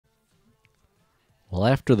Well,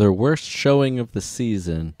 after their worst showing of the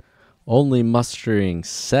season, only mustering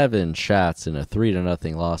 7 shots in a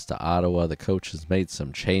 3-0 loss to Ottawa, the coach has made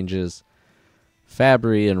some changes.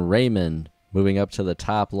 Fabry and Raymond moving up to the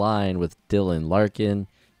top line with Dylan Larkin.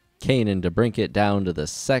 Kane and DeBrincat down to the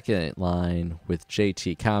second line with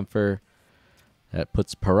JT Comfer. That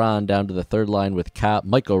puts Perron down to the third line with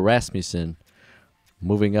Michael Rasmussen.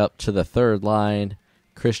 Moving up to the third line,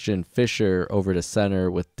 Christian Fischer over to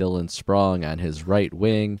center with Dylan Sprong on his right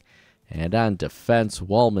wing. And on defense,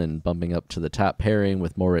 Wallman bumping up to the top pairing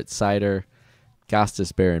with Moritz Seider.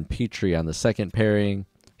 Gostisbehere and Petrie on the second pairing.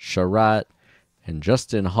 Sherratt and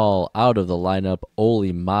Justin Hall out of the lineup.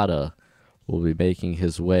 Oli Mata will be making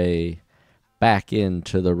his way back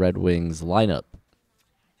into the Red Wings lineup.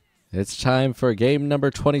 It's time for game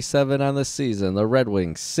number 27 on the season. The Red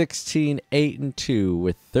Wings 16-8-2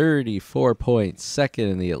 with 34 points, second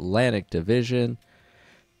in the Atlantic Division.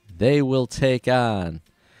 They will take on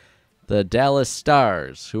the Dalla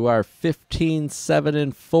Stars, who are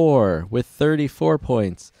 15-7-4 with 34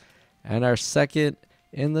 points and are second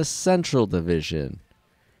in the Central Division.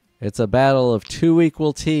 It's a battle of two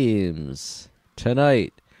equal teams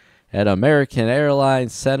tonight at American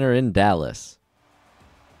Airlines Center in Dallas.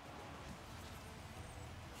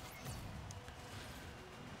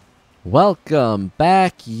 Welcome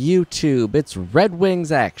back, YouTube. It's Red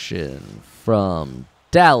Wings action from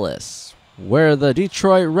Dallas, where the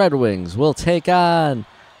Detroit Red Wings will take on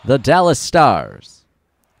the Dalla Stars.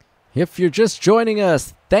 If you're just joining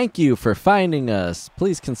us, thank you for finding us.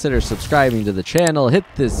 Please consider subscribing to the channel. Hit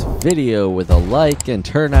this video with a like and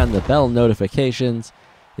turn on the bell notifications.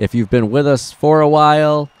 If you've been with us for a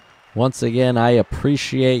while, once again, I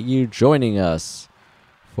appreciate you joining us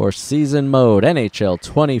for Season Mode NHL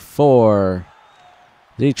 24.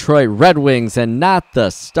 Detroit Red Wings, and not the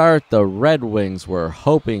start the Red Wings were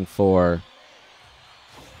hoping for.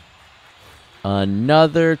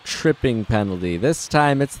 Another tripping penalty. This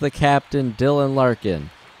time it's the captain, Dylan Larkin.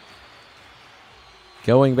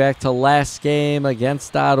 Going back to last game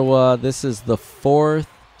against Ottawa, this is the 4th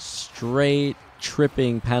straight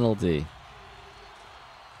tripping penalty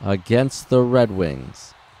against the Red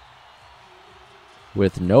Wings.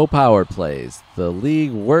 With no power plays, the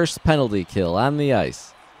league worst penalty kill on the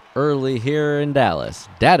ice early here in Dallas.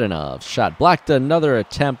 Dadanov shot blocked, another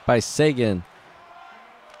attempt by Sagan.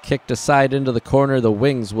 Kicked aside into the corner, the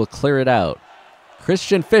Wings will clear it out.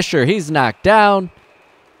 Christian Fischer, he's knocked down.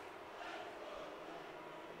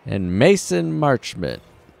 And Mason Marchment,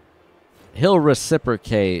 he'll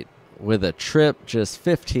reciprocate with a trip just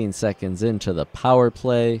 15 seconds into the power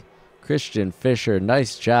play. Christian Fischer,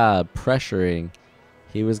 nice job pressuring.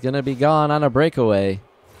 He was going to be gone on a breakaway.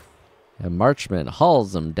 And Marchment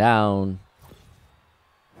hauls him down.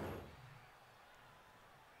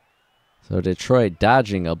 So Detroit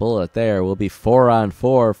dodging a bullet there. Will be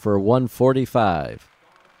 4-on-4 for 145.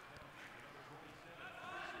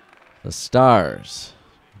 The Stars.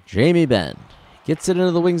 Jamie Benn gets it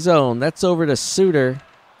into the wing zone. That's over to Suter.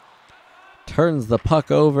 Turns the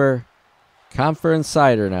puck over. Comfer and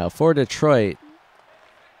Seider now for Detroit.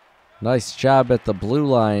 Nice job at the blue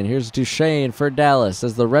line. Here's Duchesne for Dallas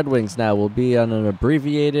as the Red Wings now will be on an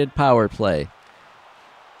abbreviated power play.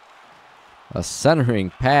 A centering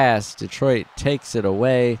pass. Detroit takes it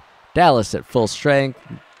away. Dallas at full strength.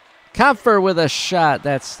 Comfer with a shot.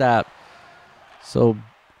 That stopped. So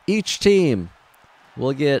each team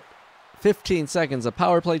will get 15 seconds of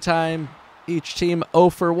power play time. Each team 0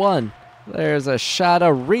 for 1. There's a shot,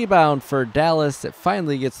 a rebound for Dallas. It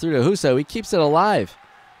finally gets through to Husso. He keeps it alive.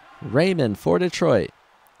 Raymond for Detroit.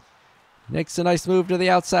 Makes a nice move to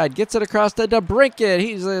the outside. Gets it across to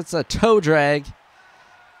DeBrincat. It's a toe drag.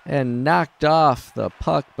 And knocked off the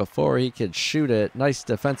puck before he could shoot it. Nice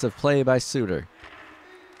defensive play by Suter.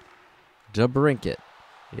 DeBrincat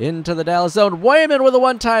into the Dallas zone. Wayman with a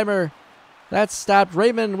one-timer. That stopped.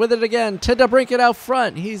 Raymond with it again to DeBrincat out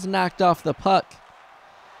front. He's knocked off the puck.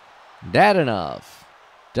 Dadanov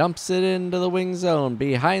dumps it into the wing zone.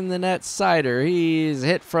 Behind the net, Seider. He's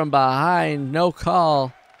hit from behind. No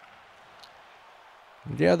call.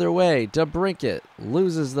 The other way, DeBrincat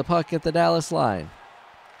loses the puck at the Dallas line.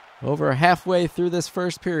 Over halfway through this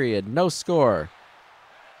first period, no score.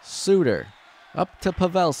 Suter up to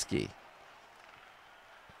Pavelski.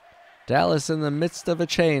 Dallas in the midst of a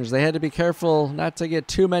change. They had to be careful not to get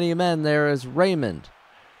too many men there as Raymond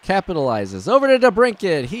capitalizes. Over to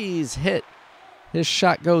DeBrincat. He's hit. His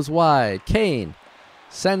shot goes wide. Kane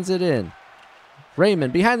sends it in.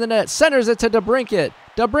 Raymond behind the net. Centers it to DeBrincat.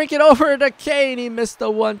 DeBrincat over to Kane. He missed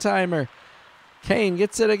the one-timer. Kane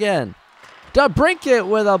gets it again. DeBrincat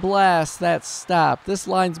with a blast. That stopped. This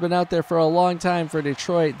line's been out there for a long time for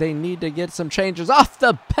Detroit. They need to get some changes. Off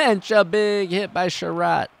the bench, a big hit by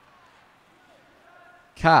Sherratt.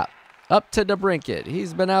 Kopp up to DeBrincat.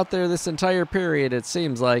 He's been out there this entire period, it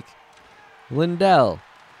seems like. Lindell.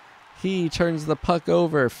 He turns the puck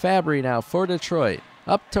over. Fabry now for Detroit.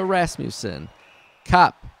 Up to Rasmussen.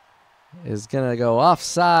 Kopp is going to go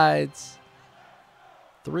offsides.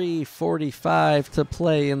 3:45 to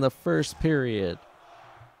play in the first period.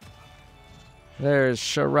 There's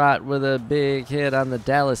Sherratt with a big hit on the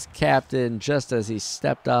Dallas captain just as he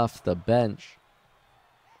stepped off the bench.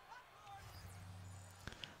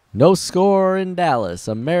 No score in Dallas.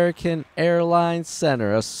 American Airlines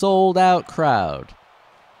Center. A sold-out crowd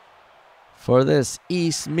for this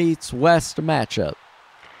East meets West matchup.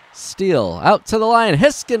 Steele out to the line.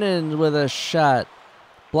 Heiskanen with a shot.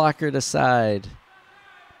 Blockered aside.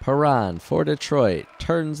 Perron for Detroit.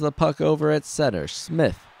 Turns the puck over at center.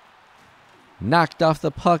 Smith. Knocked off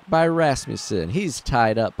the puck by Rasmussen. He's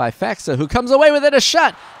tied up by Faxa, who comes away with it. A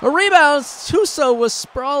shot. A rebound. Husso was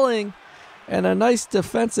sprawling. And a nice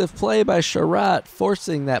defensive play by Sherratt,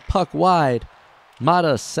 forcing that puck wide.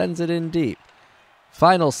 Mata sends it in deep.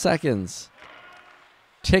 Final seconds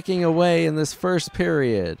ticking away in this first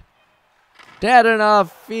period.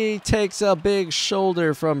 Dadonov, he takes a big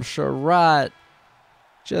shoulder from Sherratt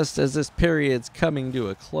just as this period's coming to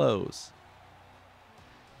a close.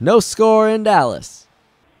 No score in Dallas.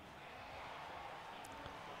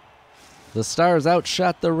 The Stars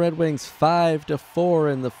outshot the Red Wings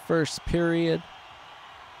 5-4 in the first period.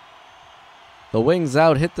 The Wings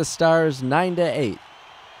out hit the Stars 9-8.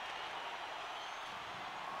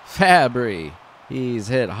 Fabry. He's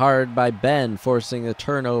hit hard by Ben, forcing a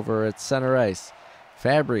turnover at center ice.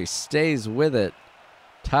 Fabry stays with it,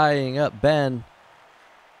 tying up Ben.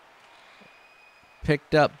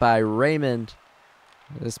 Picked up by Raymond.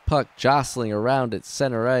 This puck jostling around at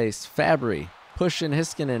center ice. Fabry pushing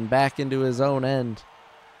Heiskanen back into his own end.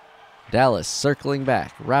 Dallas circling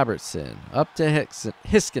back. Robertson up to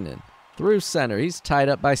Heiskanen through center. He's tied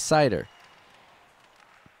up by Seider.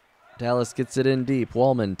 Dallas gets it in deep.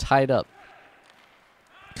 Wallman tied up.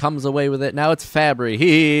 Comes away with it. Now it's Fabry.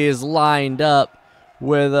 He's lined up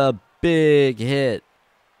with a big hit.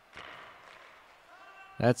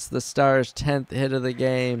 That's the Stars' 10th hit of the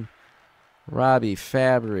game. Robbie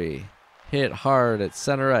Fabry hit hard at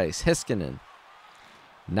center ice. Heiskanen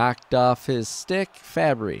knocked off his stick.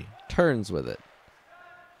 Fabry turns with it.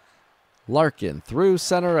 Larkin through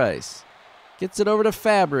center ice. Gets it over to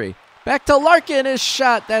Fabry. Back to Larkin. His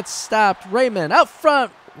shot. That's stopped. Raymond out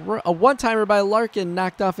front. A one-timer by Larkin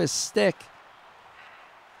knocked off his stick.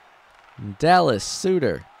 Dallas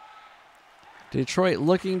Suter. Detroit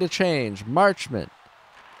looking to change. Marchment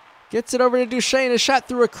gets it over to Duchesne. A shot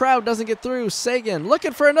through a crowd. Doesn't get through. Sagan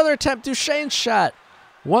looking for another attempt. Duchesne's shot.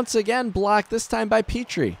 Once again blocked. This time by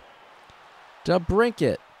Petrie.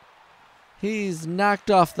 DeBrincat. He's knocked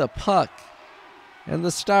off the puck. And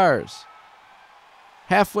the Stars,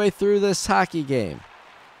 halfway through this hockey game,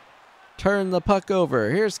 turn the puck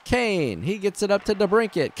over. Here's Kane. He gets it up to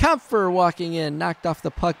DeBrincat. Comfer walking in. Knocked off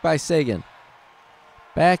the puck by Sagan.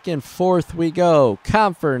 Back and forth we go.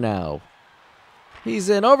 Comfer now. He's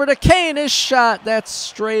in over to Kane. His shot. That's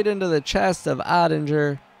straight into the chest of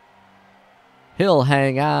Ottinger. He'll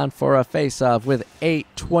hang on for a faceoff with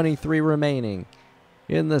 8:23 remaining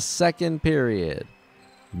in the second period.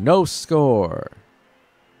 No score.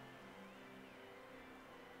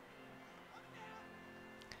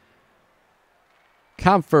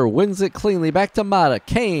 Comfer wins it cleanly. Back to Mata.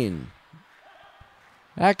 Kane.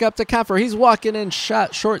 Back up to Comfer. He's walking in.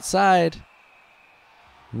 Shot short side.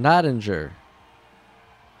 Ottinger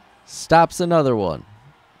stops another one.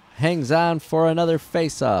 Hangs on for another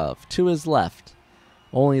face-off to his left.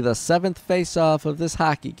 Only the 7th face-off of this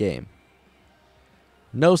hockey game.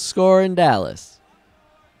 No score in Dallas.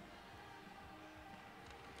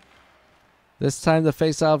 This time the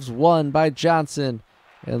face-off's won by Johnson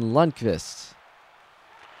and Lundqvist.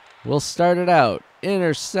 We'll start it out.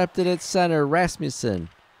 Intercepted at center. Rasmussen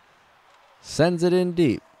sends it in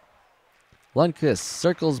deep. Lundqvist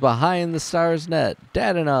circles behind the Stars net.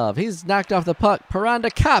 Dadonov, he's knocked off the puck. Perron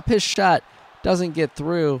to Kopp. His shot doesn't get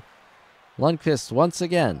through. Lundqvist once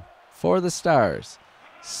again for the Stars.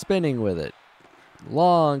 Spinning with it.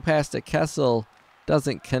 Long pass to Kessel.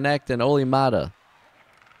 Doesn't connect. And Oli Mata,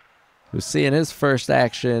 who's seeing his first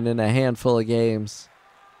action in a handful of games,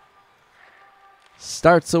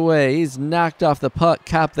 starts away. He's knocked off the puck.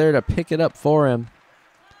 Kopp there to pick it up for him.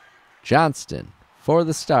 Johnston for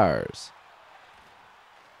the Stars.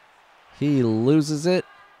 He loses it.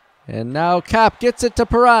 And now Kopp gets it to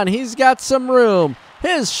Perron. He's got some room.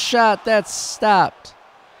 His shot, that's stopped.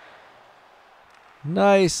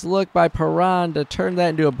 Nice look by Perron to turn that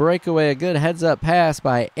into a breakaway. A good heads-up pass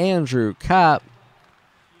by Andrew Kopp.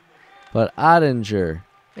 But Ottinger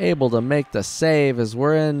able to make the save as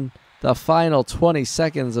we're in the final 20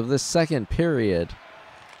 seconds of this second period.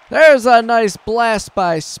 There's a nice blast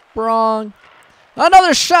by Sprong.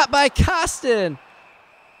 Another shot by Costin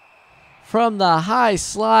from the high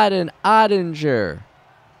slot, and Ottinger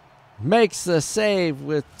makes the save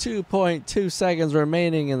with 2.2 seconds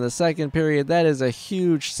remaining in the second period. That is a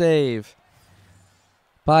huge save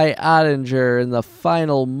by Ottinger in the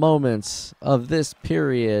final moments of this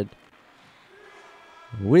period.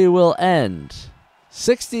 We will end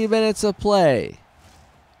 60 minutes of play.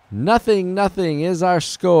 0-0 is our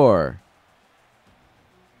score.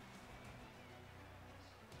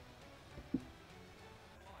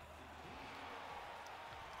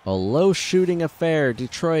 A low shooting affair.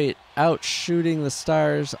 Detroit out shooting the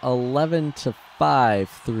Stars 11-5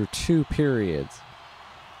 through 2 periods.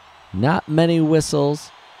 Not many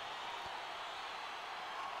whistles.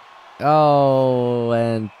 Oh,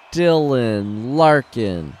 and Dylan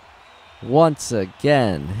Larkin once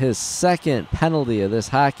again, his second penalty of this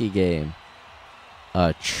hockey game.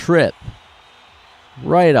 A trip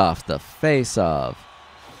right off the face-off.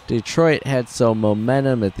 Detroit had some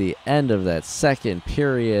momentum at the end of that second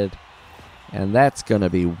period, and that's going to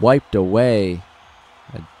be wiped away.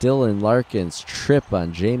 Dylan Larkin's trip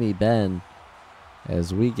on Jamie Benn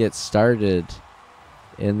as we get started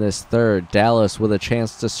in this third. Dallas with a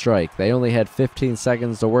chance to strike. They only had 15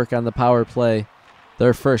 seconds to work on the power play.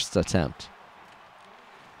 Their first attempt.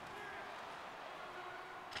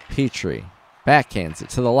 Petrie backhands it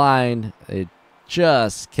to the line. It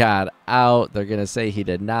just got out. They're going to say he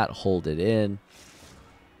did not hold it in.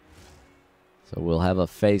 So we'll have a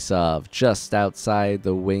face-off just outside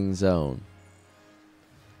the wing zone.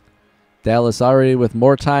 Dallas already with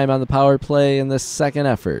more time on the power play in this second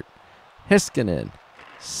effort. Heiskanen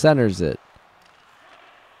centers it.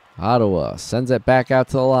 Ottawa sends it back out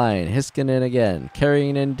to the line. Heiskanen again,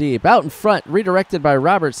 carrying in deep. Out in front, redirected by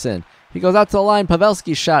Robertson. He goes out to the line.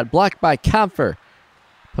 Pavelski shot blocked by Kampfer.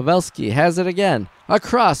 Pavelski has it again.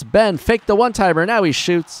 Across, Ben faked the one-timer. Now he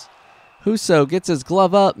shoots. Husso gets his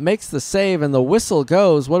glove up, makes the save, and the whistle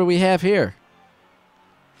goes. What do we have here?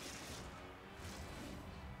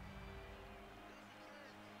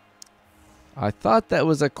 I thought that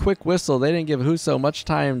was a quick whistle. They didn't give Husso much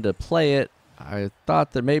time to play it. I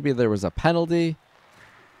thought that maybe there was a penalty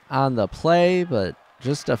on the play, but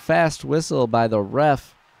just a fast whistle by the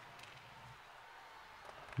ref.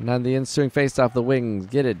 And on the ensuing face-off, the Wings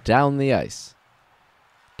get it down the ice.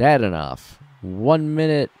 Dadonov, 1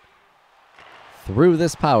 minute through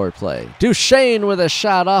this power play. Duchesne with a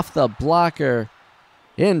shot off the blocker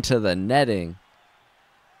into the netting.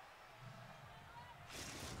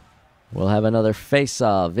 We'll have another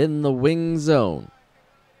face-off in the wing zone.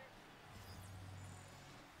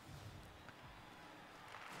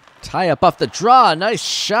 Tie up off the draw. Nice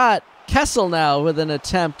shot. Kessel now with an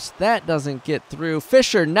attempt. That doesn't get through.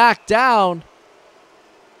 Fisher knocked down.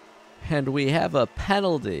 And we have a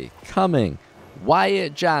penalty coming.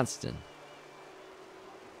 Wyatt Johnston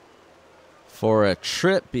for a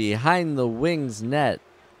trip behind the Wings net.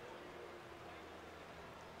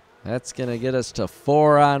 That's going to get us to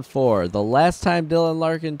 4-on-4. The last time Dylan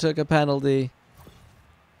Larkin took a penalty,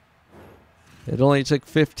 it only took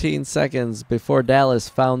 15 seconds before Dallas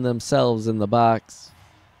found themselves in the box.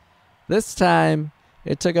 This time,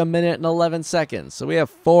 it took 1 minute and 11 seconds. So we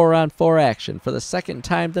have 4-on-4 action for the second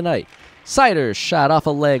time tonight. Siders shot off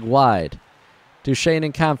a leg wide. Duchesne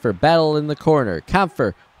and Kampfer battle in the corner.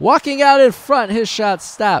 Kampfer walking out in front. His shot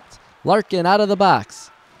stopped. Larkin out of the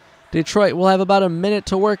box. Detroit will have about a minute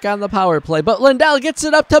to work on the power play, but Lindell gets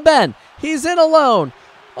it up to Ben. He's in alone.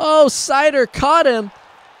 Oh, Sider caught him.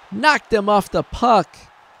 Knocked him off the puck.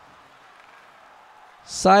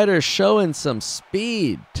 Sider showing some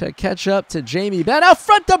speed to catch up to Jamie Benn. Out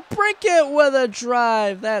front to Brinkett with a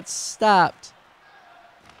drive. That's stopped.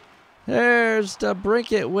 There's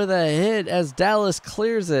DeBrincat with a hit as Dallas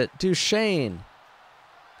clears it. Duchesne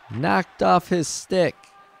knocked off his stick.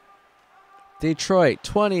 Detroit,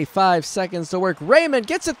 25 seconds to work. Raymond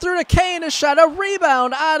gets it through to Kane. A shot, a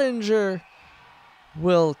rebound. Ottinger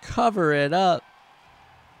will cover it up.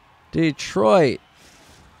 Detroit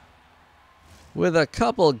with a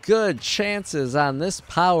couple good chances on this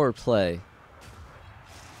power play.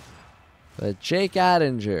 But Jake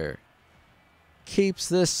Ottinger keeps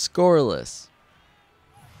this scoreless.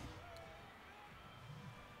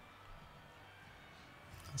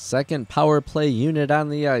 Second power play unit on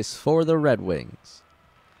the ice for the Red Wings.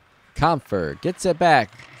 Comfer gets it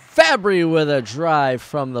back. Fabry with a drive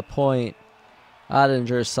from the point.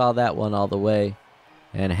 Ottinger saw that one all the way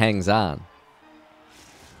and hangs on.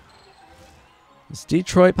 This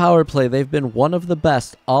Detroit power play, they've been one of the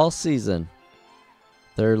best all season.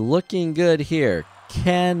 They're looking good here.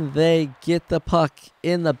 Can they get the puck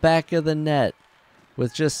in the back of the net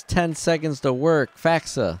with just 10 seconds to work?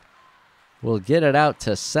 Faxa will get it out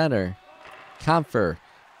to center. Comfer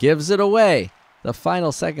gives it away. The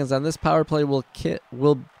final seconds on this power play will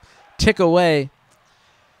tick away.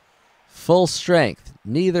 Full strength.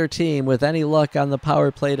 Neither team with any luck on the power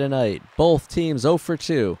play tonight. Both teams 0 for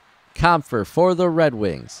 2. Comfer for the Red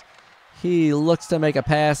Wings. He looks to make a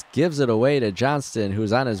pass, gives it away to Johnston,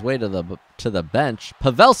 who's on his way to the bench.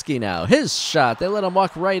 Pavelski now, his shot. They let him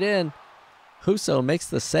walk right in. Husso makes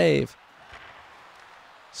the save.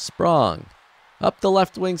 Sprong up the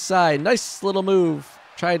left wing side. Nice little move.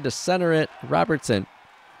 Tried to center it. Robertson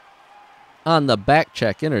on the back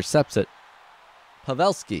check, intercepts it.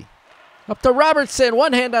 Pavelski up to Robertson.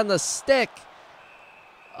 One hand on the stick.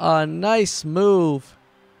 A nice move.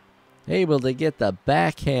 Able to get the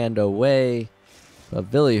backhand away. But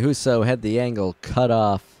Ville Husso had the angle cut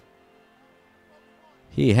off.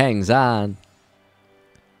 He hangs on.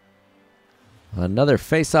 Another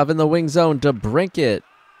faceoff in the wing zone. DeBrincat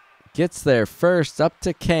gets there first. Up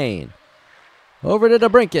to Kane. Over to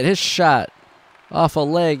DeBrincat. His shot. Off a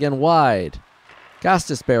leg and wide.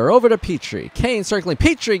 Gostisbehere over to Petrie. Kane circling.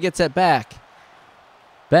 Petrie gets it back.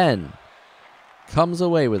 Ben comes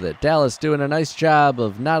away with it. Dallas doing a nice job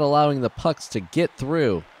of not allowing the pucks to get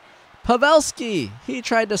through. Pavelski. He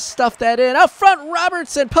tried to stuff that in. Out front,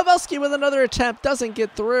 Robertson. Pavelski with another attempt. Doesn't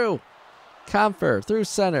get through. Comfer through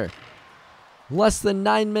center. Less than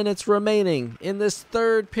 9 minutes remaining in this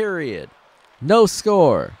third period. No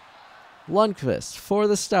score. Lundqvist for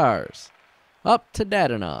the Stars. Up to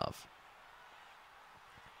Dadonov.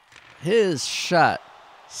 His shot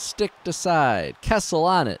sticked aside. Kessel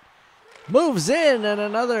on it. Moves in, and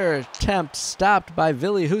another attempt stopped by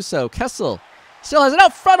Ville Husso. Kessel still has it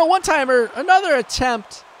out front. A one-timer. Another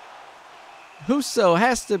attempt. Husso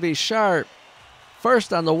has to be sharp.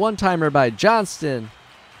 First on the one-timer by Johnston.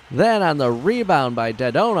 Then on the rebound by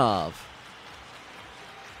Dadonov.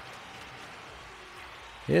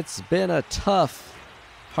 It's been a tough,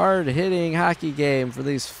 hard-hitting hockey game for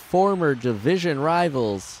these former division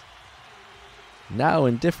rivals. Now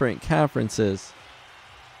in different conferences.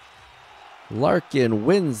 Larkin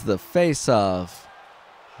wins the faceoff.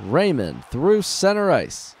 Raymond through center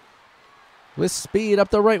ice. With speed up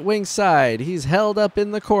the right wing side. He's held up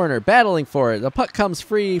in the corner, battling for it. The puck comes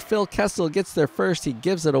free. Phil Kessel gets there first. He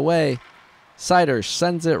gives it away. Siders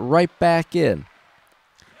sends it right back in.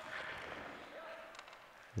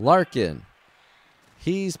 Larkin.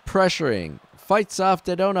 He's pressuring. Fights off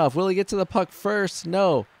Dadonov. Will he get to the puck first?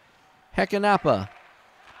 No. Hekanapa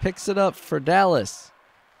picks it up for Dallas.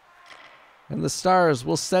 And the Stars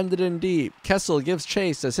will send it in deep. Kessel gives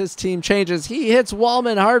chase as his team changes. He hits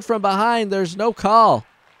Wallman hard from behind. There's no call.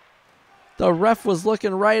 The ref was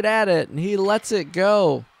looking right at it, and he lets it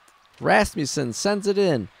go. Rasmussen sends it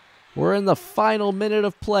in. We're in the final minute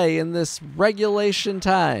of play in this regulation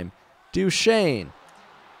time. Duchesne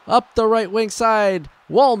up the right wing side.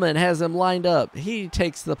 Wallman has him lined up. He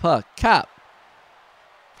takes the puck. Kopp.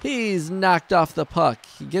 He's knocked off the puck.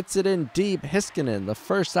 He gets it in deep. Heiskanen, the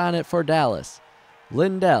first on it for Dallas.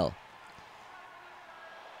 Lindell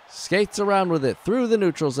skates around with it through the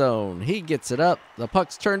neutral zone. He gets it up. The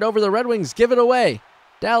puck's turned over. The Red Wings give it away.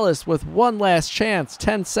 Dallas with one last chance.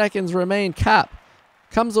 10 seconds remain. Kopp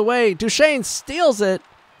comes away. Duchesne steals it.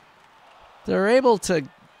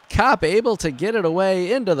 Kopp able to get it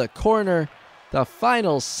away into the corner. The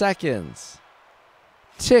final seconds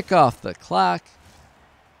tick off the clock.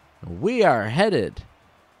 We are headed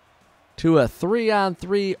to a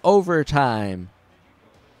 3-on-3 overtime.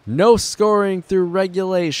 No scoring through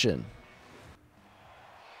regulation.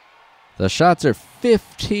 The shots are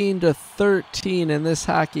 15-13 in this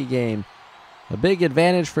hockey game. A big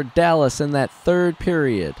advantage for Dallas in that third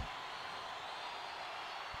period.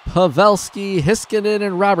 Pavelski, Heiskanen,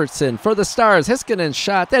 and Robertson for the Stars. Hiskanen's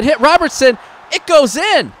shot that hit Robertson. It goes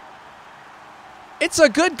in. It's a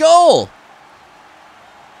good goal.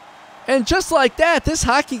 And just like that, this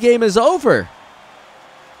hockey game is over.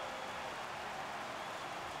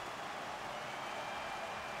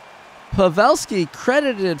 Pavelski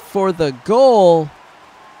credited for the goal.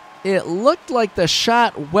 It looked like the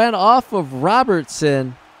shot went off of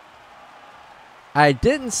Robertson. I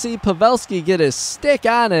didn't see Pavelski get his stick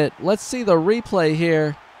on it. Let's see the replay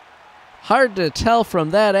here. Hard to tell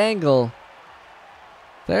from that angle.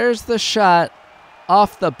 There's the shot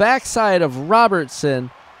off the backside of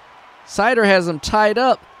Robertson. Sider has him tied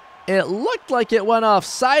up. It looked like it went off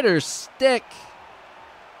Sider's stick.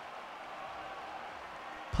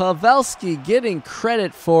 Pavelski getting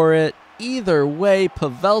credit for it. Either way,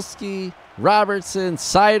 Pavelski, Robertson,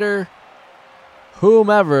 Sider,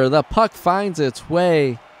 whomever, the puck finds its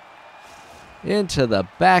way into the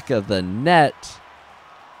back of the net.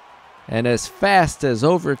 And as fast as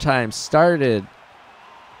overtime started,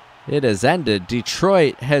 it has ended.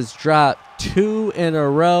 Detroit has dropped 2 in a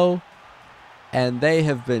row, and they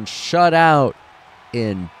have been shut out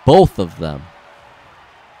in both of them.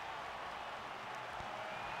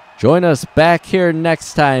 Join us back here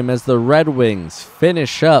next time as the Red Wings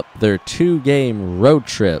finish up their 2-game road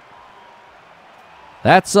trip.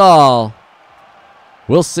 That's all.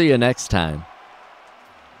 We'll see you next time.